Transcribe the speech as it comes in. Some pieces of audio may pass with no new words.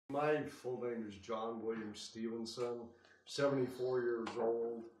My full name is John William Stevenson, 74 years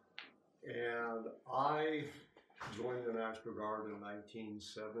old, and I joined the National Guard in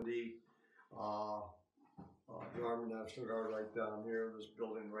 1970. The Army National Guard right down here, this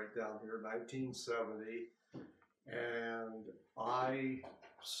building right down here, 1970. And I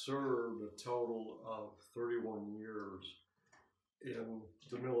served a total of 31 years in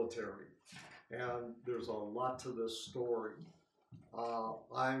the military. And there's a lot to this story.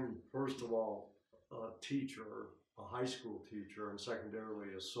 I'm, first of all, a teacher, a high school teacher, and secondarily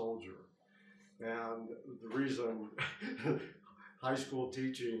a soldier. And the reason high school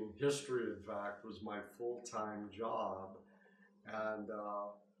teaching history, in fact, was my full-time job. And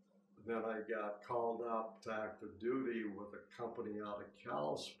then I got called up to active duty with a company out of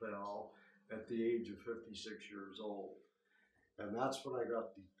Kalispell at the age of 56 years old. And that's when I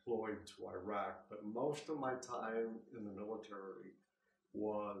got deployed to Iraq. But most of my time in the military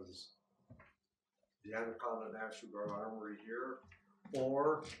was the Anaconda National Guard Armory here,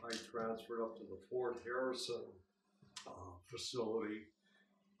 or I transferred up to the Fort Harrison facility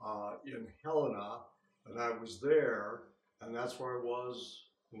in Helena, and I was there, and that's where I was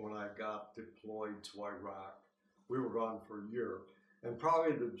when I got deployed to Iraq. We were gone for a year. And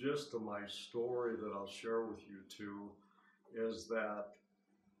probably the gist of my story that I'll share with you two is that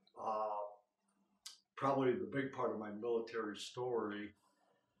probably the big part of my military story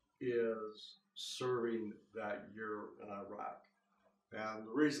is serving that year in Iraq. And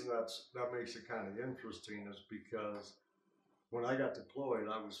the reason that makes it kind of interesting is because when I got deployed,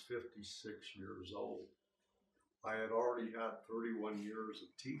 I was 56 years old. I had already had 31 years of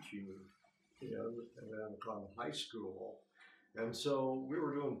teaching in Anaconda High School. And so we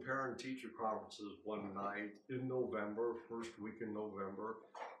were doing parent-teacher conferences one night in November, first week in November.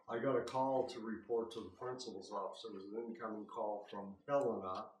 I got a call to report to the principal's office. It was an incoming call from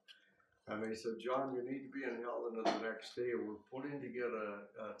Helena. And they said, John, you need to be in Helena the next day. We're putting together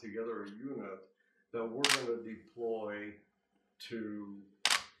a unit that we're going to deploy to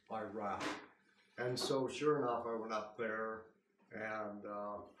Iraq. And so sure enough, I went up there and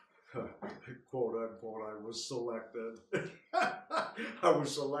quote unquote, I was selected. I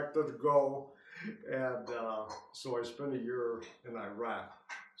was selected to go. And so I spent a year in Iraq.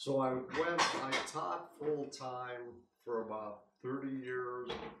 So I taught full time for about 30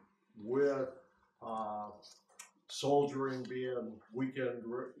 years with soldiering being weekend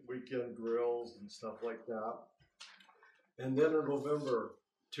drills and stuff like that. And then in November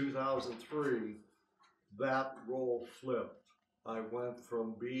 2003, that role flipped. I went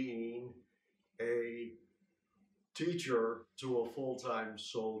from being a teacher to a full-time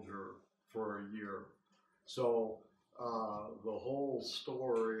soldier for a year. So the whole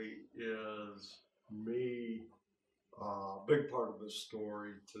story is me, big part of the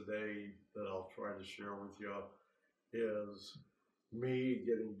story today that I'll try to share with you is me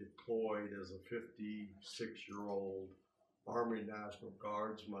getting deployed as a 56-year-old Army National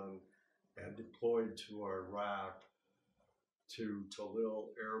Guardsman and deployed to Iraq to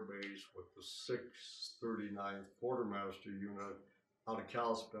Talil Air Base with the 639th Quartermaster Unit out of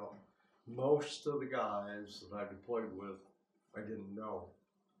Kalispell. Most of the guys that I deployed with, I didn't know.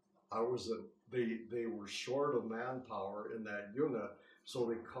 They were short of manpower in that unit, so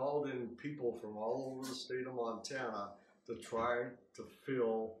they called in people from all over the state of Montana to try to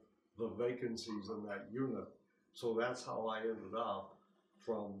fill the vacancies in that unit. So that's how I ended up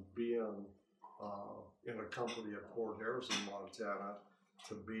from being in a company at Fort Harrison, Montana,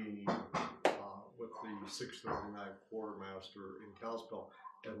 to being with the 639th Quartermaster in Kalispell.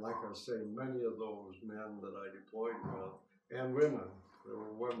 And like I say, many of those men that I deployed with, and women, there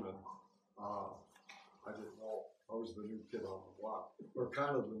were women, I didn't know. I was the new kid on the block, or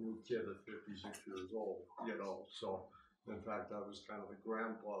kind of the new kid at 56 years old, you know. So, in fact, I was kind of the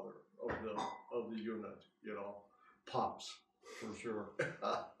grandfather of the unit, you know, pops for sure.